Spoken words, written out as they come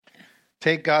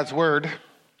Take God's word,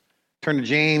 turn to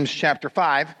James chapter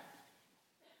 5.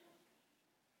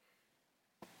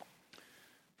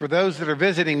 For those that are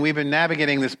visiting, we've been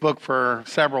navigating this book for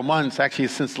several months, actually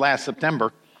since last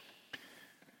September.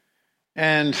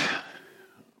 And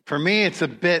for me, it's a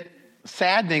bit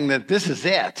saddening that this is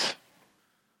it.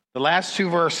 The last two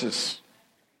verses.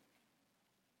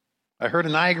 I heard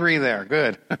an I agree there.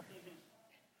 Good.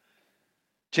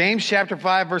 James chapter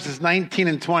 5, verses 19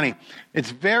 and 20.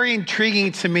 It's very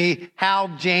intriguing to me how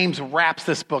James wraps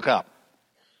this book up.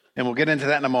 And we'll get into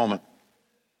that in a moment.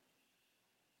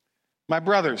 My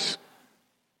brothers,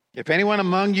 if anyone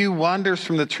among you wanders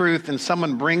from the truth and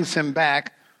someone brings him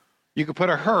back, you could put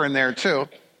a her in there too.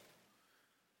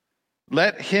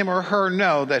 Let him or her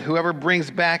know that whoever brings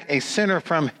back a sinner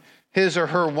from his or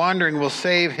her wandering will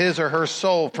save his or her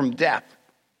soul from death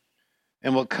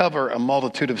and will cover a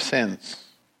multitude of sins.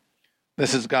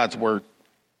 This is God's word.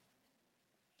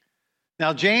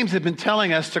 Now, James had been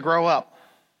telling us to grow up.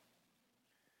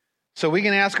 So we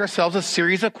can ask ourselves a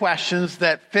series of questions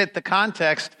that fit the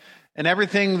context and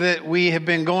everything that we have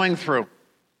been going through.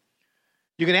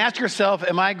 You can ask yourself,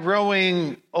 am I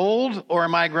growing old or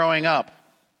am I growing up?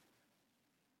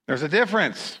 There's a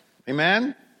difference.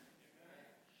 Amen?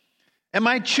 Am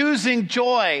I choosing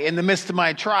joy in the midst of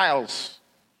my trials?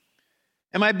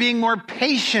 Am I being more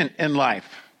patient in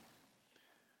life?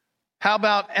 How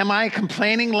about, am I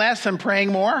complaining less and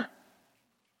praying more?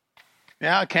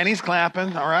 Yeah, Kenny's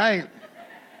clapping. All right.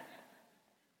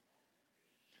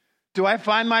 Do I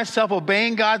find myself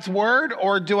obeying God's word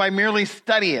or do I merely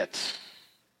study it?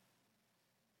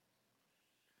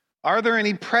 Are there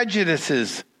any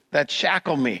prejudices that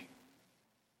shackle me?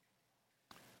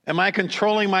 Am I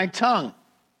controlling my tongue?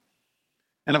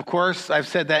 And of course, I've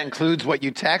said that includes what you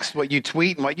text, what you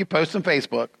tweet, and what you post on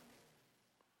Facebook.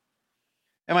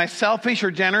 Am I selfish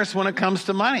or generous when it comes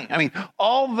to money? I mean,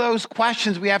 all those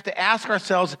questions we have to ask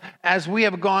ourselves as we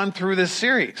have gone through this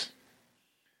series.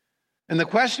 And the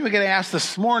question we get asked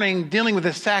this morning, dealing with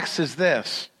this text, is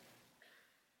this.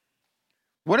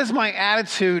 What is my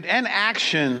attitude and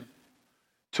action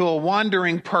to a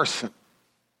wandering person?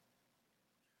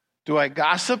 Do I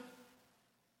gossip?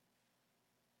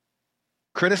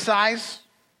 Criticize?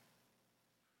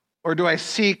 Or do I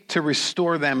seek to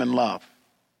restore them in love?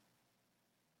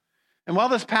 And while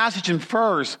this passage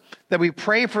infers that we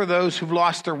pray for those who've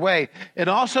lost their way, it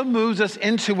also moves us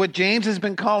into what James has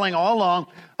been calling all along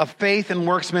a faith and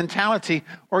works mentality,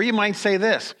 or you might say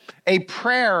this, a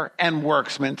prayer and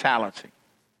works mentality.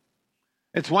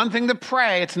 It's one thing to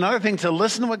pray, it's another thing to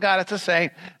listen to what God has to say,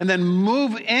 and then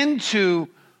move into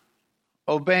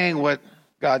obeying what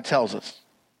God tells us.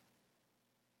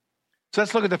 So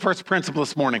let's look at the first principle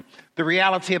this morning, the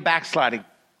reality of backsliding.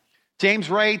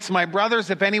 James writes, my brothers,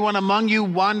 if anyone among you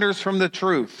wanders from the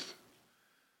truth.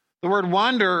 The word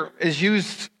wander is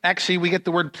used, actually we get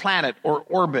the word planet or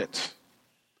orbit.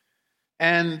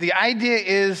 And the idea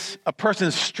is a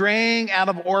person straying out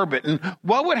of orbit. And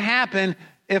what would happen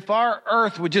if our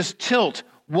earth would just tilt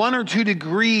 1 or 2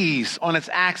 degrees on its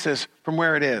axis from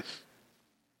where it is?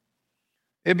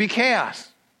 It'd be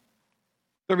chaos.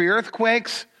 There'd be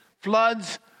earthquakes,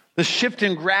 floods, the shift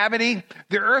in gravity.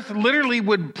 The earth literally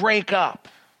would break up.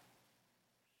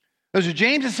 So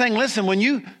James is saying, listen, when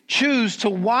you choose to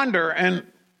wander, and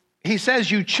he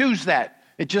says you choose that.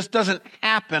 It just doesn't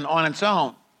happen on its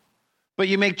own. But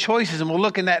you make choices, and we'll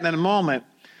look at that in a moment.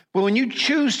 But when you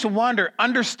choose to wander,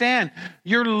 understand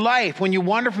your life, when you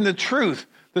wander from the truth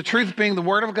being the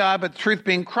word of God, but the truth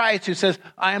being Christ, who says,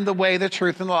 I am the way, the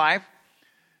truth, and the life,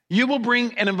 you will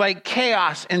bring and invite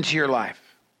chaos into your life.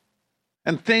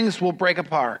 And things will break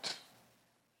apart.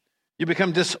 You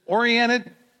become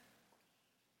disoriented,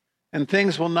 and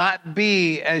things will not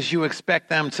be as you expect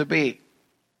them to be.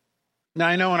 Now,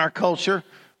 I know in our culture,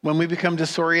 when we become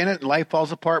disoriented and life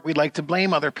falls apart, we like to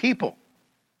blame other people.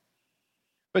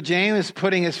 But James is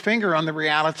putting his finger on the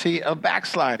reality of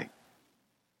backsliding.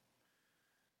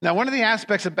 Now, one of the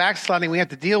aspects of backsliding we have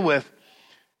to deal with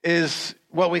is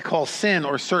what we call sin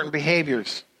or certain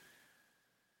behaviors.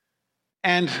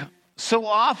 And so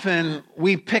often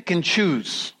we pick and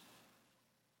choose.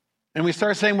 And we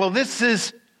start saying, well, this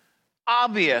is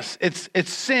obvious. It's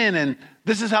sin, and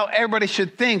this is how everybody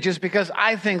should think just because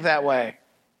I think that way.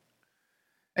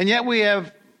 And yet we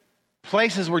have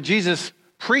places where Jesus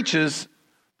preaches.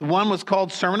 The one was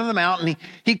called Sermon on the Mount, and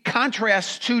he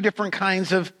contrasts 2 different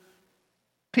kinds of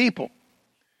people.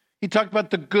 He talked about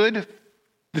the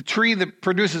tree that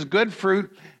produces good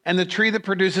fruit, and the tree that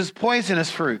produces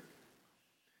poisonous fruit.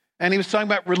 And he was talking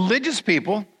about religious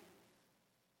people,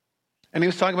 and he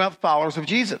was talking about followers of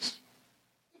Jesus.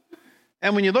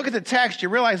 And when you look at the text, you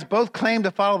realize both claim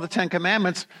to follow the Ten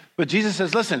Commandments, but Jesus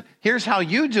says, listen, here's how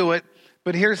you do it,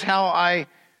 but here's how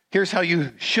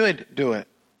you should do it.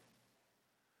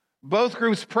 Both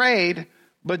groups prayed,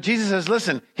 but Jesus says,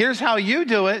 listen, here's how you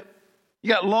do it. You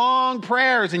got long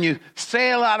prayers and you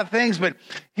say a lot of things, but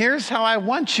here's how I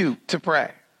want you to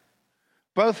pray.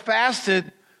 Both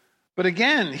fasted, but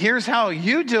again, here's how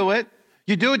you do it.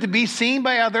 You do it to be seen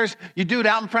by others. You do it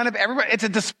out in front of everybody. It's a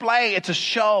display. It's a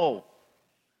show.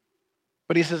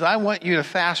 But he says, I want you to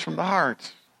fast from the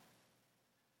heart.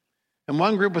 And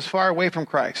one group was far away from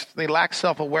Christ. They lacked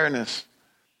self-awareness.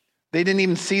 They didn't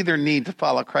even see their need to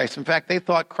follow Christ. In fact, they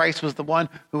thought Christ was the one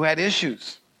who had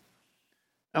issues.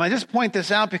 And I just point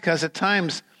this out because at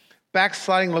times,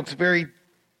 backsliding looks very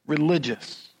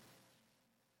religious.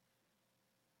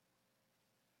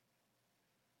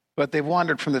 But they've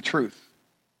wandered from the truth.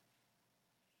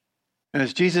 And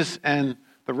as Jesus and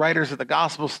the writers of the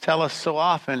Gospels tell us so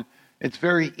often, it's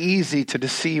very easy to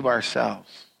deceive ourselves.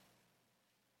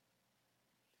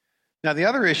 Now, the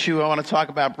other issue I want to talk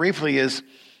about briefly is,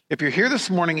 if you're here this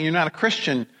morning and you're not a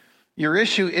Christian, your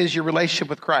issue is your relationship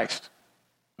with Christ.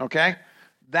 Okay?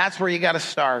 That's where you got to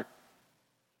start.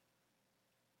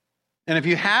 And if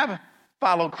you have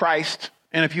followed Christ,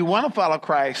 and if you want to follow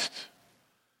Christ,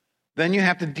 then you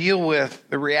have to deal with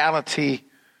the reality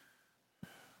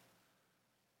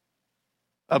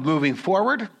of moving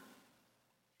forward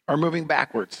or moving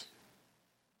backwards.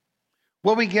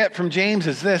 What we get from James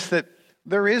is this, that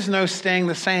there is no staying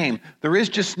the same. There is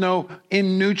just no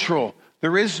in neutral.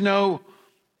 There is no,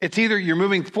 it's either you're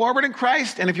moving forward in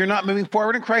Christ, and if you're not moving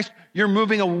forward in Christ, you're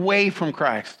moving away from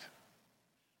Christ.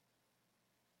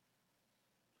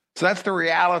 So that's the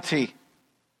reality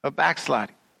of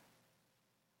backsliding.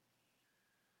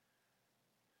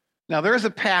 Now, there is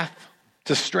a path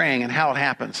to straying and how it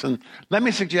happens. And let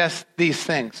me suggest these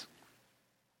things.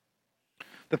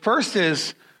 The first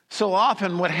is, so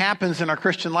often what happens in our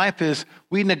Christian life is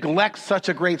we neglect such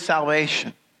a great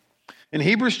salvation. In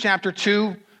Hebrews chapter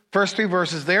 2, first 3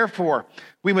 verses, therefore,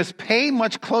 we must pay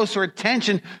much closer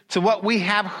attention to what we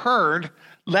have heard,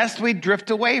 lest we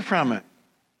drift away from it.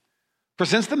 For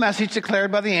since the message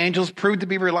declared by the angels proved to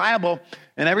be reliable,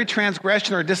 and every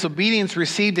transgression or disobedience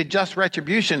received a just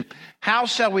retribution, how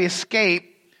shall we escape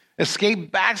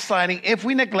backsliding if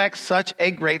we neglect such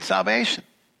a great salvation?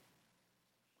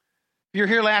 If you're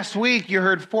here last week, you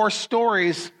heard 4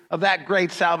 stories of that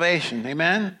great salvation.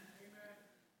 Amen?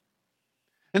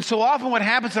 And so often what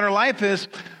happens in our life is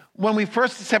when we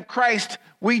first accept Christ,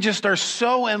 we just are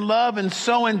so in love and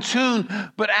so in tune.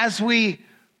 But as we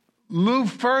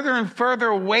move further and further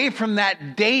away from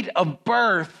that date of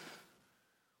birth,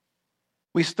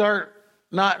 we start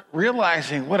not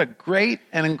realizing what a great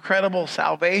and incredible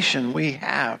salvation we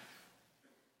have.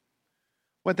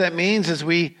 What that means is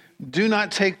we do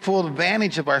not take full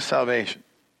advantage of our salvation.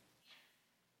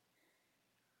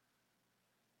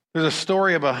 There's a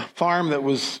story of a farm that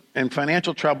was in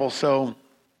financial trouble, so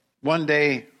one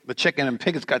day the chicken and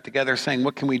pigs got together saying,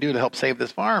 what can we do to help save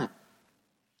this farm?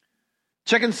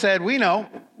 Chicken said, we know,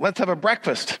 let's have a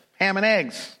breakfast, ham and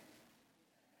eggs.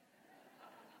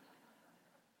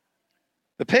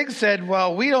 The pig said,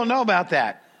 well, we don't know about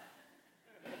that.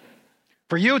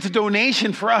 For you, it's a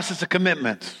donation. For us, it's a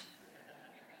commitment.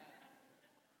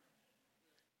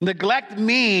 Neglect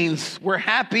means we're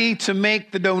happy to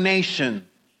make the donation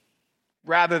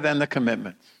rather than the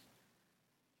commitment.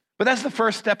 But that's the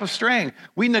first step of straying.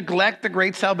 We neglect the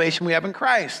great salvation we have in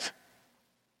Christ.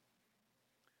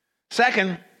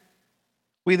 Second,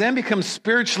 we then become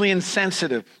spiritually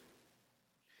insensitive.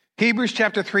 Hebrews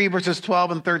chapter 3, verses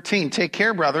 12 and 13. Take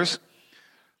care, brothers,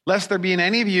 lest there be in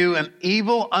any of you an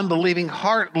evil, unbelieving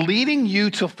heart leading you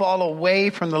to fall away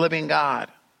from the living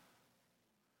God.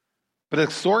 But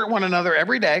exhort one another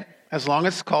every day, as long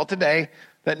as it's called today,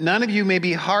 that none of you may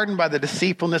be hardened by the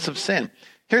deceitfulness of sin.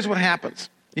 Here's what happens.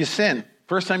 You sin.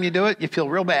 First time you do it, you feel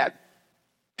real bad.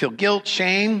 Feel guilt,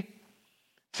 shame.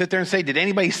 Sit there and say, did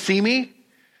anybody see me?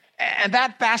 And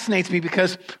that fascinates me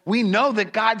because we know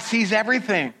that God sees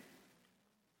everything.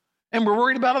 And we're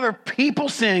worried about other people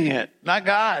seeing it, not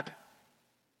God.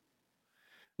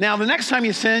 Now, the next time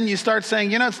you sin, you start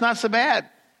saying, it's not so bad.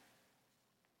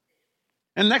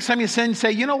 And the next time you sin, you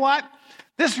say, you know what?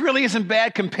 This really isn't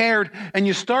bad compared. And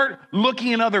you start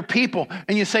looking at other people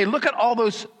and you say, look at all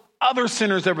those other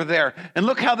sinners over there. And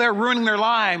look how they're ruining their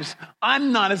lives.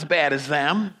 I'm not as bad as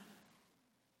them.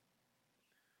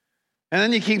 And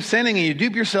then you keep sinning and you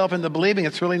dupe yourself into believing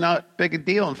it's really not big a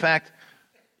deal. In fact,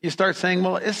 you start saying,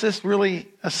 well, is this really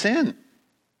a sin?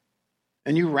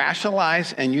 And you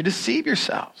rationalize and you deceive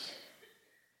yourselves.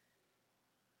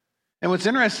 And what's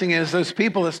interesting is those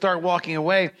people that start walking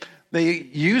away, they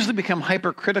usually become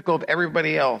hypercritical of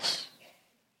everybody else.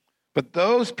 But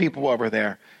those people over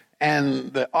there,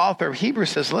 and the author of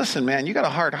Hebrews says, listen, man, you got a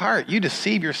hard heart. You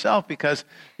deceive yourself because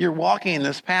you're walking in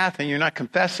this path and you're not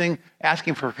confessing,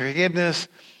 asking for forgiveness,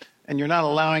 and you're not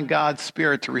allowing God's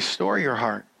Spirit to restore your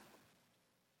heart.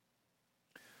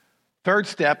 Third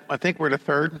step, I think we're the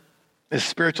third, is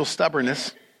spiritual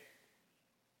stubbornness.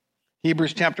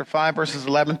 Hebrews chapter 5, verses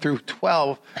 11 through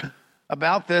 12.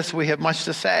 About this, we have much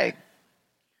to say.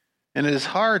 And it is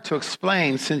hard to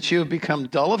explain since you have become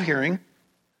dull of hearing.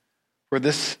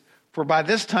 For by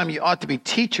this time you ought to be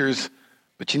teachers,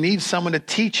 but you need someone to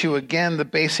teach you again the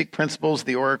basic principles,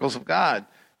 the oracles of God.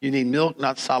 You need milk,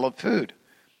 not solid food.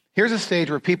 Here's a stage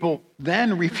where people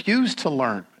then refuse to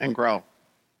learn and grow.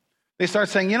 They start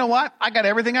saying, you know what? I got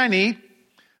everything I need.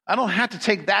 I don't have to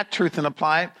take that truth and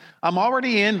apply it. I'm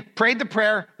already in, prayed the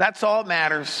prayer. That's all that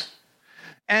matters.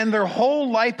 And their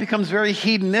whole life becomes very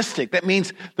hedonistic. That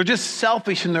means they're just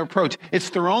selfish in their approach. It's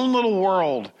their own little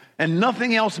world, and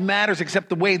nothing else matters except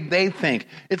the way they think.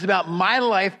 It's about my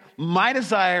life, my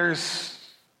desires.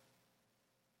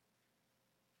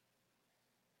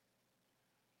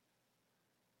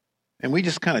 And we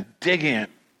just kind of dig in.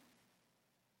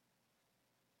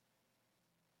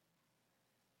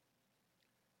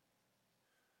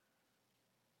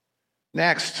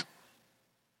 Next,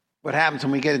 what happens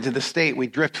when we get into the state? We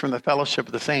drift from the fellowship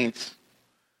of the saints.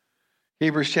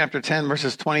 Hebrews chapter 10,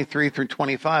 verses 23 through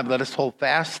 25. Let us hold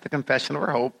fast the confession of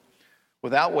our hope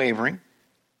without wavering.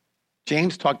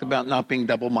 James talked about not being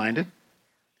double-minded.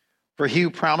 For he who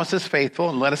promises faithful,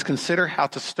 and let us consider how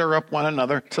to stir up one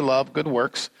another to love, good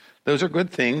works. Those are good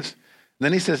things. And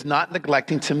then he says, not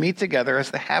neglecting to meet together as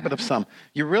the habit of some.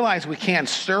 You realize we can't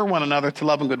stir one another to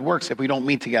love and good works if we don't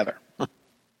meet together.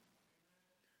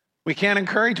 We can't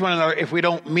encourage one another if we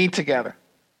don't meet together.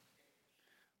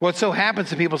 What so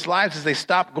happens in people's lives is they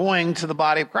stop going to the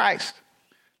body of Christ.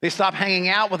 They stop hanging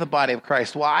out with the body of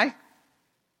Christ. Why?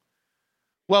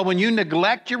 Well, when you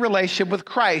neglect your relationship with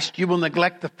Christ, you will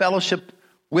neglect the fellowship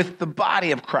with the body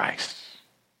of Christ.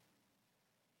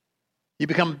 You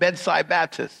become bedside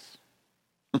Baptists.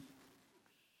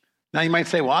 Now you might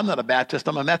say, well, I'm not a Baptist,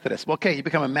 I'm a Methodist. Well, okay, you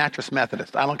become a mattress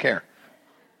Methodist. I don't care.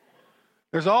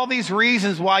 There's all these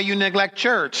reasons why you neglect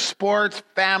church, sports,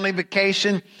 family,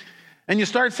 vacation. And you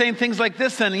start saying things like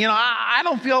this, and, I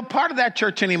don't feel part of that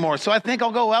church anymore, so I think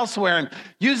I'll go elsewhere. And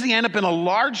usually end up in a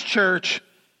large church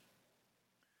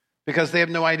because they have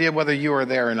no idea whether you are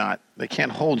there or not. They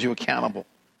can't hold you accountable.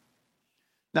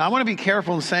 Now, I want to be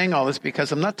careful in saying all this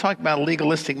because I'm not talking about a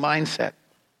legalistic mindset.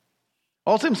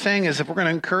 All I'm saying is if we're going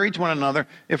to encourage one another,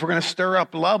 if we're going to stir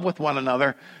up love with one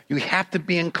another, you have to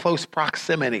be in close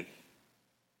proximity.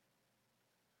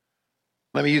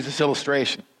 Let me use this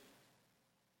illustration.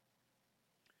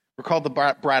 We're called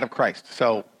the bride of Christ.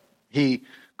 So he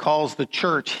calls the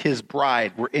church his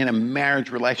bride. We're in a marriage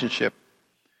relationship.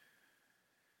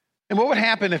 And what would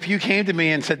happen if you came to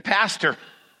me and said, Pastor,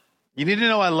 you need to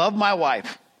know I love my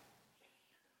wife,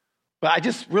 but I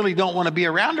just really don't want to be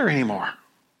around her anymore.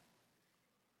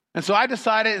 And so I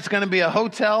decided it's going to be a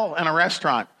hotel and a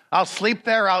restaurant. I'll sleep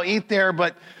there, I'll eat there,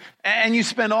 and you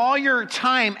spend all your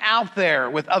time out there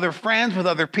with other friends, with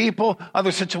other people,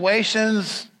 other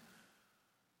situations.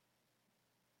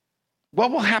 What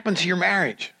will happen to your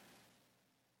marriage?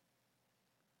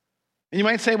 And you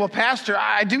might say, well, Pastor,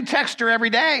 I do text her every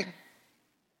day.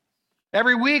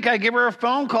 Every week I give her a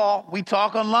phone call. We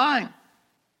talk online.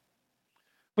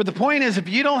 But the point is, if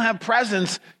you don't have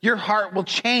presence, your heart will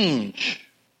change.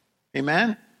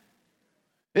 Amen?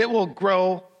 It will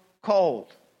grow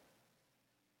cold.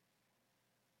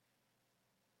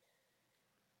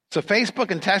 So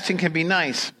Facebook and texting can be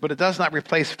nice, but it does not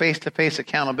replace face-to-face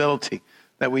accountability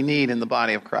that we need in the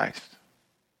body of Christ.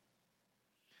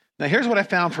 Now, here's what I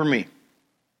found for me.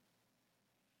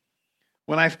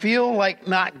 When I feel like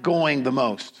not going the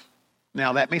most,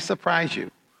 now that may surprise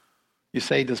you. You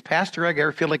say, does Pastor Greg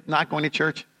ever feel like not going to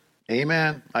church?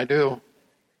 Amen, I do.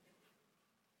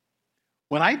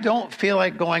 When I don't feel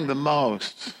like going the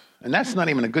most, and that's not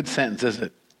even a good sentence, is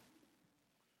it?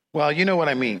 Well, you know what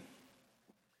I mean.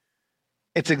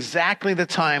 It's exactly the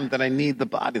time that I need the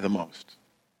body the most.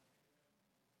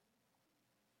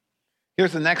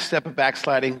 Here's the next step of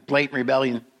backsliding, blatant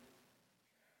rebellion.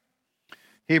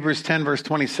 Hebrews 10, verse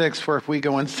 26, for if we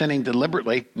go on sinning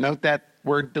deliberately, note that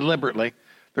word deliberately,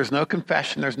 there's no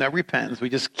confession, there's no repentance, we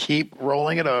just keep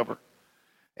rolling it over.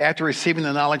 After receiving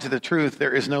the knowledge of the truth,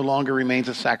 there is no longer remains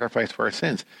a sacrifice for our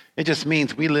sins. It just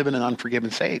means we live in an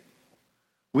unforgiven state.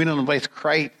 We don't embrace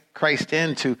Christ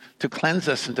in to cleanse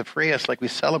us and to free us like we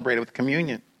celebrated with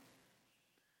communion.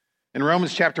 In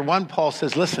Romans chapter 1, Paul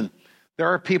says, listen, there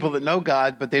are people that know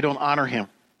God, but they don't honor him.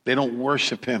 They don't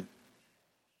worship him.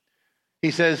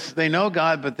 He says they know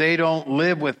God, but they don't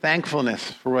live with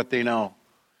thankfulness for what they know.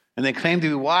 And they claim to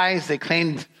be wise.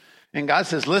 And God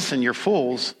says, listen, you're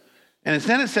fools. And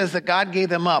then it says that God gave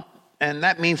them up. And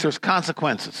that means there's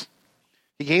consequences.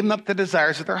 He gave them up the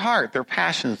desires of their heart, their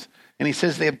passions. And he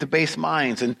says they have debased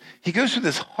minds. And he goes through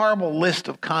this horrible list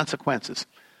of consequences.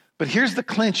 But here's the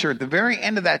clincher. At the very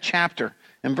end of that chapter,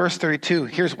 in verse 32,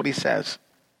 here's what he says.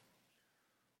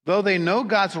 Though they know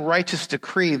God's righteous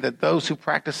decree that those who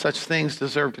practice such things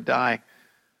deserve to die,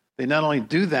 they not only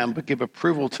do them, but give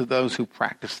approval to those who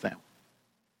practice them.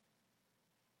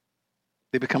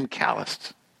 They become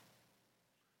calloused.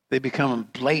 They become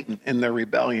blatant in their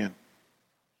rebellion.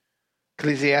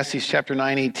 Ecclesiastes chapter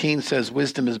 9:18 says,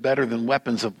 wisdom is better than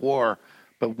weapons of war,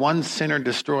 but one sinner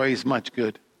destroys much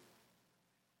good.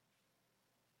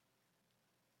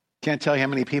 Can't tell you how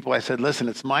many people I said, listen,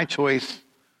 it's my choice.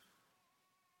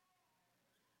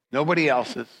 Nobody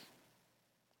else's.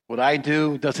 What I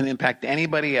do doesn't impact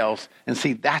anybody else. And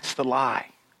see, that's the lie.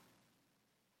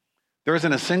 There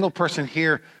isn't a single person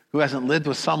here who hasn't lived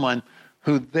with someone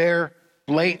who their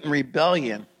blatant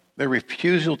rebellion, their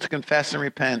refusal to confess and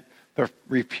repent, their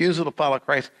refusal to follow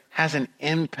Christ has an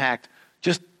impact,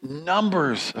 just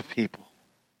numbers of people.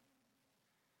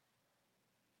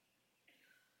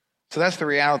 So that's the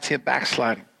reality of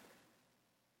backsliding.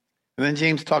 And then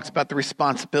James talks about the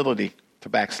responsibility to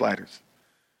backsliders.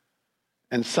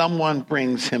 And someone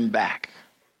brings him back.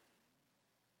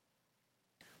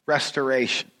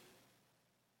 Restoration.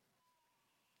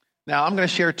 Now, I'm going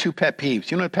to share two pet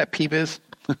peeves. You know what a pet peeve is?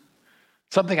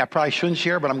 Something I probably shouldn't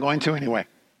share, but I'm going to anyway.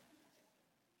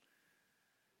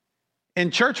 In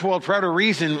church world, for whatever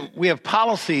reason, we have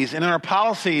policies. And in our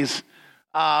policies,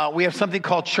 we have something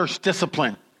called church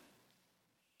discipline.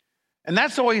 And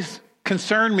that's always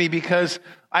concerned me because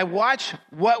I watch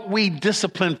what we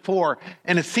discipline for,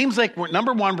 and it seems like,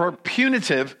 number one, we're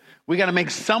punitive. We got to make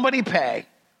somebody pay.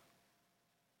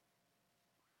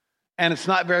 And it's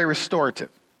not very restorative.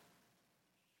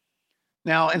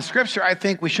 Now, in Scripture, I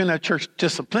think we shouldn't have church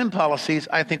discipline policies.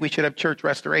 I think we should have church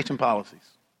restoration policies.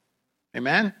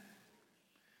 Amen?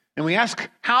 And we ask,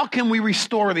 how can we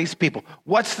restore these people?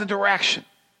 What's the direction?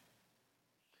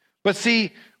 But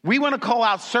see, we want to call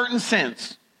out certain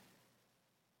sins.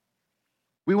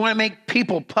 We want to make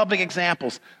people public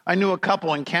examples. I knew a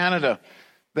couple in Canada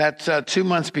that 2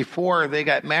 months before they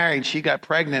got married, she got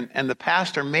pregnant, and the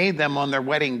pastor made them on their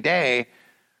wedding day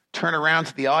turn around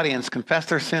to the audience, confess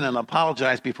their sin, and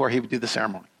apologize before he would do the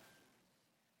ceremony.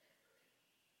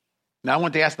 Now I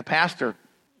want to ask the pastor,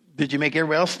 did you make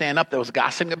everybody else stand up that was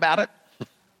gossiping about it?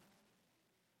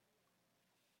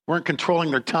 Weren't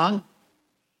controlling their tongue?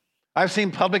 I've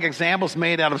seen public examples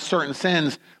made out of certain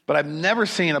sins, but I've never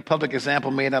seen a public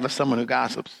example made out of someone who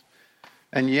gossips.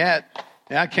 And yet,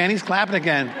 yeah, Kenny's clapping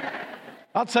again.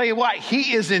 I'll tell you what,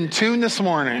 he is in tune this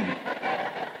morning.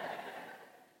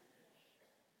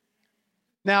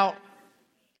 Now,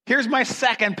 here's my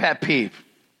second pet peeve.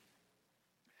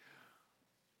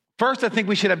 First, I think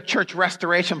we should have church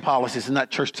restoration policies and not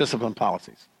church discipline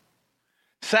policies.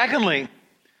 Secondly,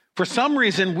 for some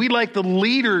reason, we like the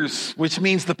leaders, which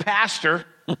means the pastor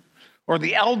or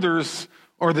the elders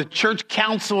or the church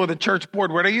council or the church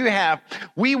board, whatever you have,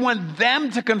 we want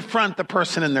them to confront the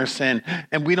person in their sin,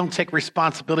 and we don't take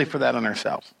responsibility for that on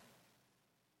ourselves.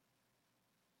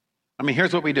 I mean,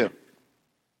 here's what we do.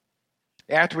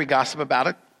 After we gossip about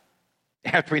it,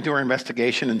 after we do our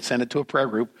investigation and send it to a prayer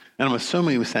group, and I'm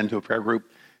assuming we send it to a prayer group,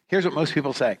 here's what most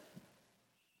people say.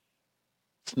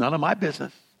 It's none of my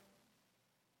business.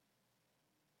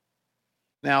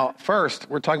 Now, first,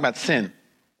 we're talking about sin,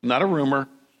 not a rumor,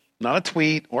 not a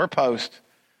tweet or a post,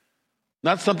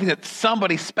 not something that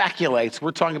somebody speculates.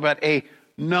 We're talking about a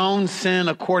known sin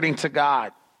according to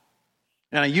God.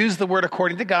 And I use the word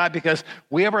according to God because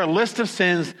we have our list of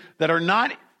sins that are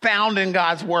not found in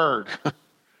God's word.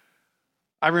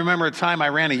 I remember a time I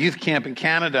ran a youth camp in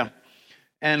Canada,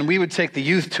 and we would take the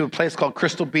youth to a place called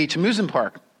Crystal Beach Amusement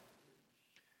Park.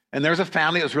 And there's a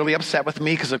family that was really upset with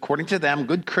me because according to them,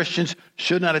 good Christians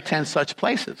should not attend such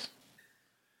places.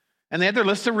 And they had their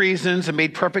list of reasons and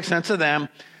made perfect sense to them.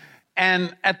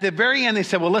 And at the very end, they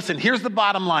said, well, listen, here's the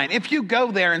bottom line. If you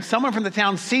go there and someone from the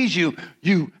town sees you,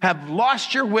 you have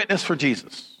lost your witness for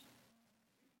Jesus.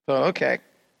 So, okay.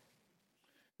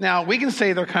 Now, we can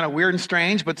say they're kind of weird and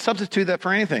strange, but substitute that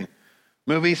for anything.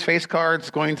 Movies, face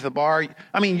cards, going to the bar.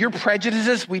 I mean, your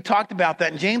prejudices, we talked about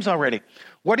that in James already.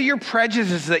 What are your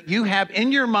prejudices that you have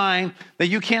in your mind that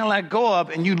you can't let go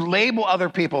of and you label other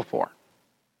people for?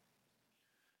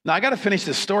 Now, I got to finish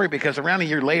this story because around a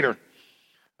year later,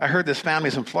 I heard this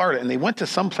family's in Florida, and they went to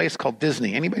some place called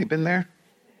Disney. Anybody been there?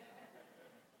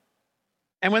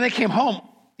 And when they came home,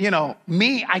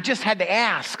 I just had to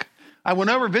ask. I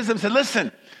went over, visited them, and said,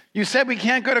 listen, you said we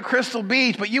can't go to Crystal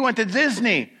Beach, but you went to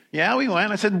Disney. Yeah, we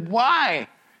went. I said, why?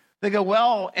 They go,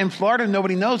 well, in Florida,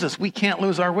 nobody knows us. We can't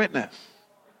lose our witness.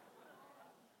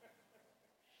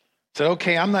 I said,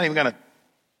 okay, I'm not even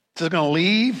just going to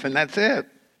leave, and that's it.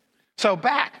 So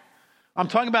back, I'm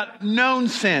talking about known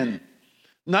sin,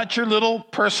 not your little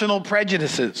personal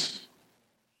prejudices.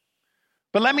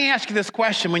 But let me ask you this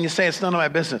question when you say it's none of my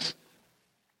business.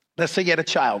 Let's say you had a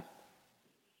child.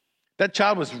 That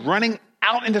child was running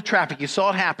out into traffic. You saw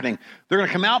it happening. They're going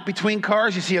to come out between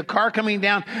cars. You see a car coming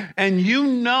down, and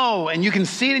and you can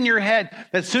see it in your head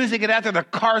that as soon as they get out there, the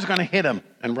car's going to hit them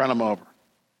and run them over.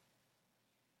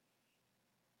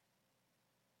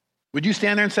 Would you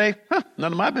stand there and say,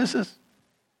 none of my business?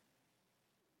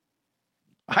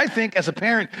 I think as a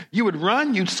parent, you would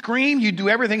run, you'd scream, you'd do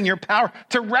everything in your power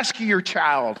to rescue your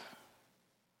child.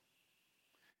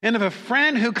 And if a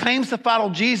friend who claims to follow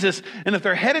Jesus, and if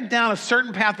they're headed down a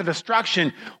certain path of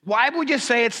destruction, why would you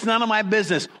say it's none of my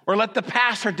business? Or let the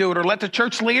pastor do it, or let the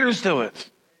church leaders do it?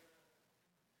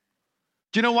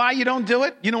 Do you know why you don't do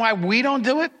it? You know why we don't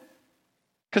do it?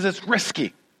 Because it's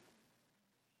risky.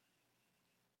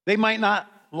 They might not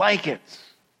like it.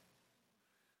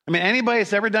 I mean, anybody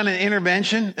that's ever done an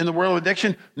intervention in the world of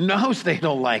addiction knows they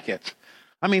don't like it.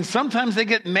 I mean, sometimes they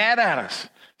get mad at us.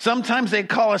 Sometimes they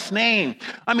call us name.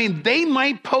 I mean, they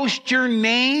might post your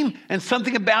name and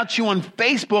something about you on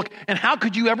Facebook, and how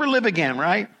could you ever live again,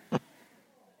 right?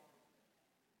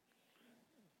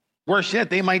 Worse yet,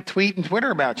 they might tweet and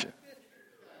Twitter about you.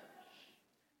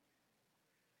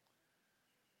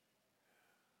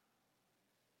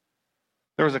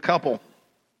 There was a couple,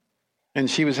 and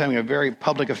she was having a very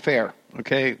public affair,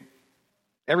 okay?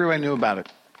 Everybody knew about it.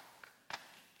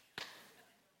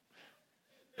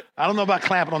 I don't know about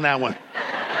clapping on that one.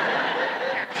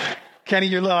 Kenny,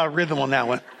 you're a little out of rhythm on that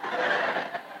one.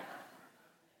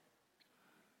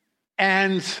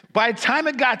 And by the time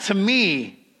it got to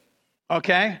me,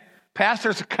 okay,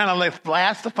 pastors are kind of like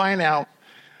last to find out.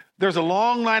 There's a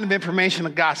long line of information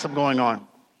and gossip going on.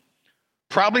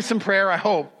 Probably some prayer, I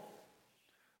hope.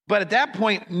 But at that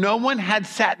point, no one had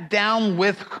sat down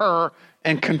with her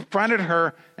and confronted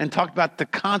her and talked about the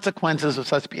consequences of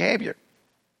such behavior.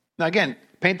 Now again,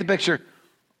 paint the picture.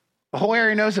 The whole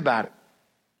area knows about it.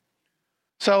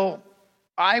 So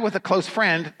I, with a close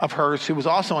friend of hers who was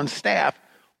also on staff,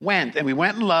 went. And we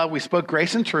went in love. We spoke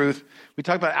grace and truth. We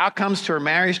talked about outcomes to her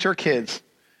marriage, to her kids.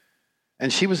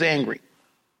 And she was angry.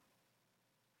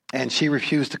 And she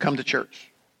refused to come to church.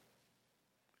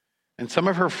 And some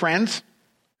of her friends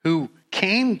who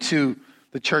came to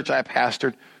the church I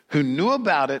pastored, who knew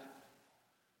about it,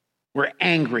 were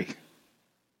angry.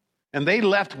 And they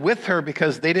left with her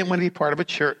because they didn't want to be part of a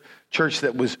church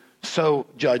that was so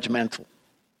judgmental.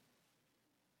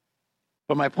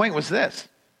 But my point was this.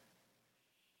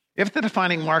 If the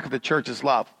defining mark of the church is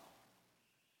love,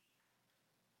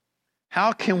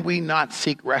 how can we not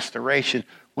seek restoration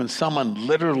when someone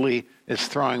literally is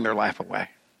throwing their life away?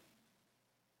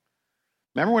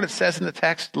 Remember what it says in the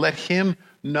text? Let him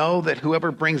know that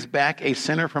whoever brings back a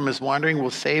sinner from his wandering will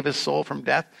save his soul from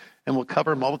death and will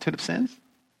cover a multitude of sins.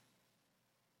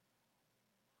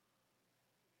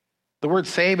 The word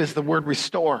save is the word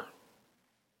restore.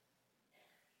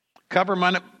 Cover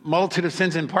multitude of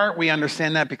sins in part, we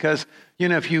understand that because,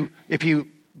 if you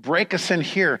break a sin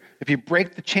here, if you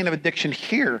break the chain of addiction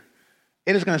here,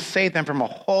 it is going to save them from a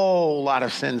whole lot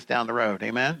of sins down the road.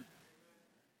 Amen?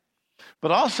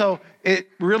 But also, it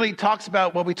really talks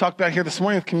about what we talked about here this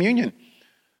morning with communion.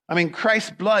 I mean,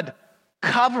 Christ's blood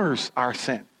covers our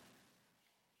sin.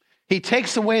 He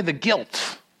takes away the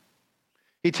guilt.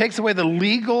 He takes away the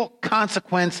legal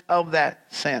consequence of that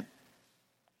sin.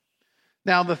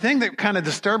 Now, the thing that kind of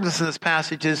disturbs us in this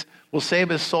passage is, will save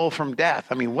his soul from death.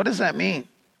 I mean, what does that mean?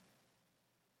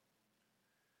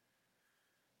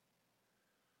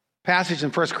 Passage in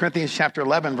 1 Corinthians chapter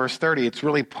 11, verse 30, it's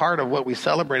really part of what we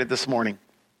celebrated this morning.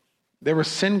 There was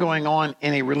sin going on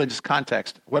in a religious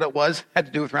context. What it was had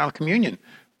to do with around communion.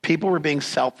 People were being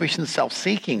selfish and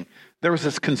self-seeking. There was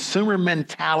this consumer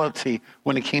mentality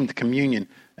when it came to communion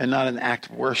and not an act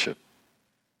of worship.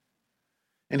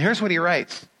 And here's what he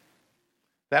writes.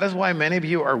 That is why many of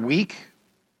you are weak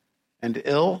and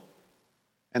ill,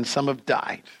 and some have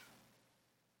died.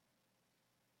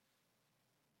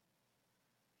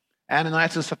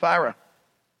 Ananias and Sapphira,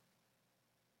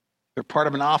 they're part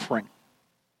of an offering.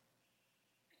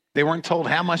 They weren't told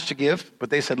how much to give, but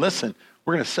they said, listen,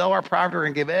 we're going to sell our property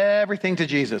and give everything to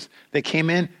Jesus. They came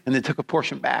in and they took a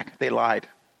portion back. They lied.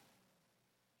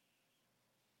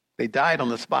 They died on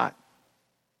the spot.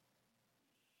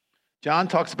 John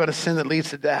talks about a sin that leads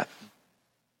to death.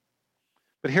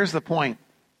 But here's the point.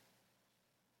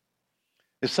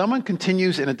 If someone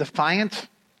continues in a defiant,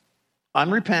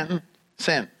 unrepentant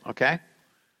sin, okay?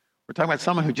 We're talking about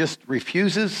someone who just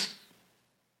refuses.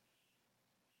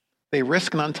 They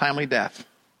risk an untimely death.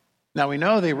 Now we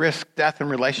know they risk death in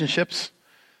relationships.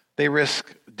 They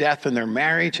risk death in their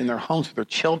marriage, in their homes with their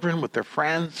children, with their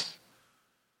friends.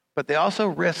 But they also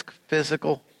risk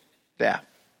physical death.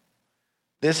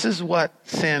 This is what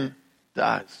sin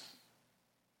does.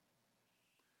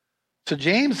 So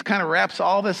James kind of wraps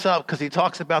all this up because he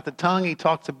talks about the tongue. He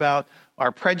talks about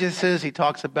our prejudices. He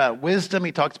talks about wisdom.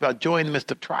 He talks about joy in the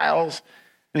midst of trials.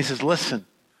 And he says, listen,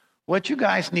 what you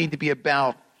guys need to be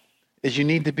about is you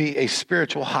need to be a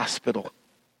spiritual hospital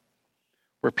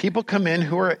where people come in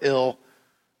who are ill.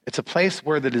 It's a place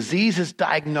where the disease is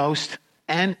diagnosed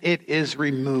and it is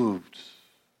removed.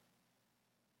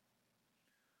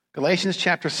 Galatians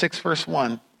chapter 6, verse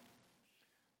 1.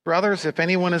 Brothers, if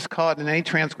anyone is caught in any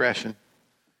transgression,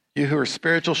 you who are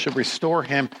spiritual should restore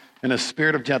him in a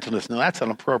spirit of gentleness. Now that's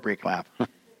an appropriate clap.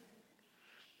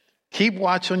 Keep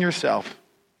watch on yourself,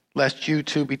 lest you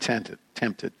too be tempted.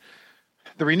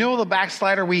 The renewal of the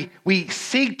backslider, we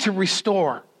seek to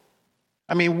restore.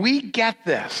 I mean, we get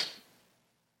this.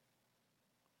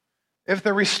 If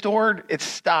they're restored, it's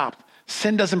stopped.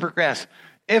 Sin doesn't progress.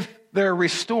 If they're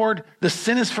restored, the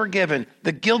sin is forgiven.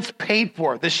 The guilt's paid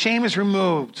for. The shame is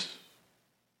removed.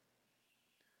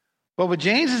 But what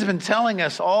James has been telling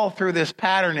us all through this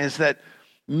pattern is that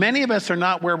many of us are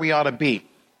not where we ought to be.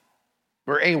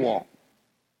 We're AWOL.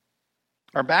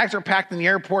 Our bags are packed in the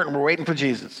airport and we're waiting for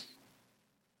Jesus.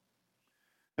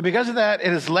 And because of that, it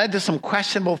has led to some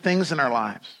questionable things in our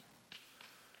lives.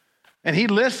 And he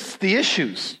lists the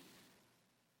issues.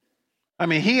 I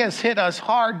mean, he has hit us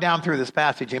hard down through this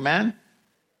passage, amen?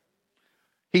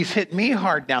 He's hit me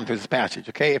hard down through this passage,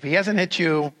 okay? If he hasn't hit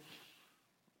you,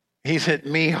 he's hit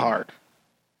me hard.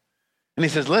 And he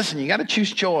says, listen, you got to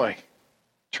choose joy.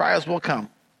 Trials will come.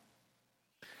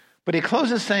 But he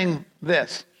closes saying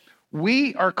this.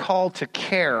 We are called to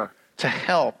care, to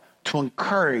help, to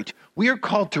encourage. We are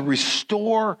called to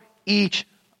restore each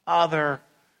other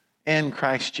in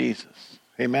Christ Jesus.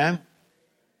 Amen?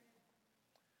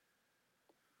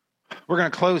 We're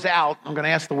going to close out. I'm going to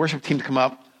ask the worship team to come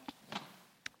up.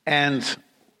 And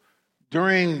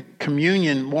during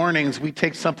communion mornings, we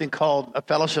take something called a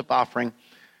fellowship offering.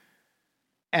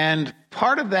 And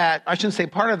part of that, I shouldn't say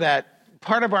part of that,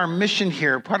 part of our mission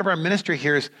here, part of our ministry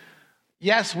here is,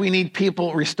 yes, we need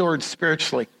people restored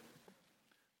spiritually.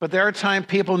 But there are times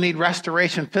people need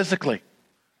restoration physically.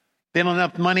 They don't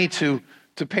have money to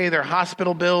pay their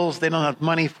hospital bills. They don't have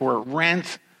money for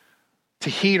rent, to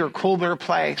heat or cool their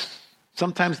place.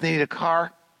 Sometimes they need a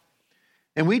car.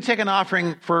 And we take an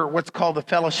offering for what's called the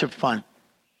fellowship fund.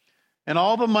 And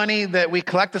all the money that we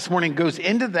collect this morning goes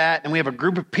into that, and we have a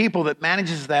group of people that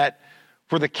manages that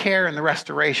for the care and the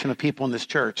restoration of people in this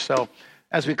church. So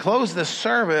as we close this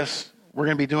service, we're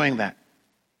going to be doing that.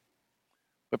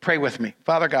 But pray with me.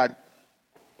 Father God,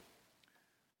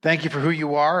 thank you for who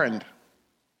you are, and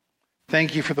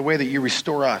thank you for the way that you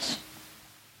restore us.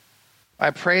 I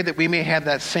pray that we may have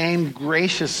that same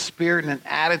gracious spirit and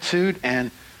attitude and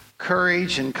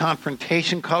courage and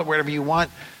confrontation, call it whatever you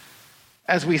want,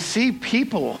 as we see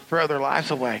people throw their lives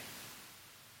away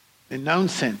in known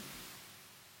sin.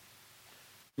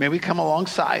 May we come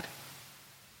alongside.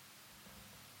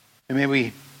 And may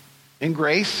we, in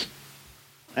grace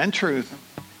and truth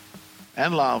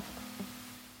and love,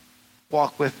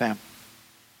 walk with them.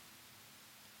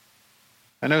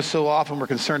 I know so often we're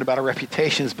concerned about our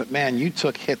reputations, but man, you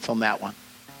took hits on that one.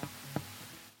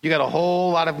 You got a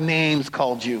whole lot of names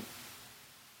called you,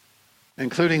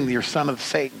 including your son of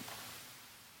Satan.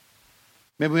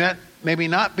 Maybe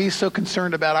not be so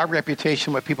concerned about our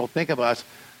reputation, what people think of us,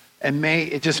 and may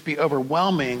it just be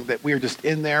overwhelming that we are just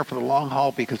in there for the long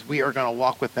haul because we are going to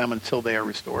walk with them until they are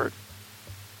restored.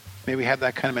 May we have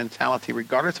that kind of mentality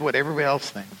regardless of what everybody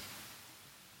else thinks,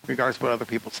 regardless of what other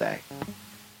people say.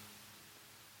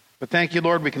 But thank you,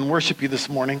 Lord, we can worship you this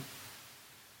morning.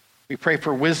 We pray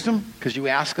for wisdom because you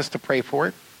ask us to pray for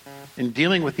it in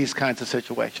dealing with these kinds of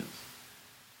situations.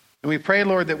 And we pray,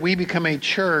 Lord, that we become a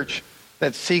church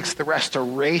that seeks the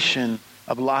restoration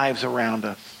of lives around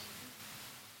us.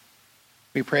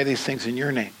 We pray these things in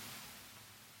your name.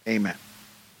 Amen.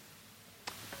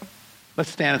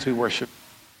 Let's stand as we worship.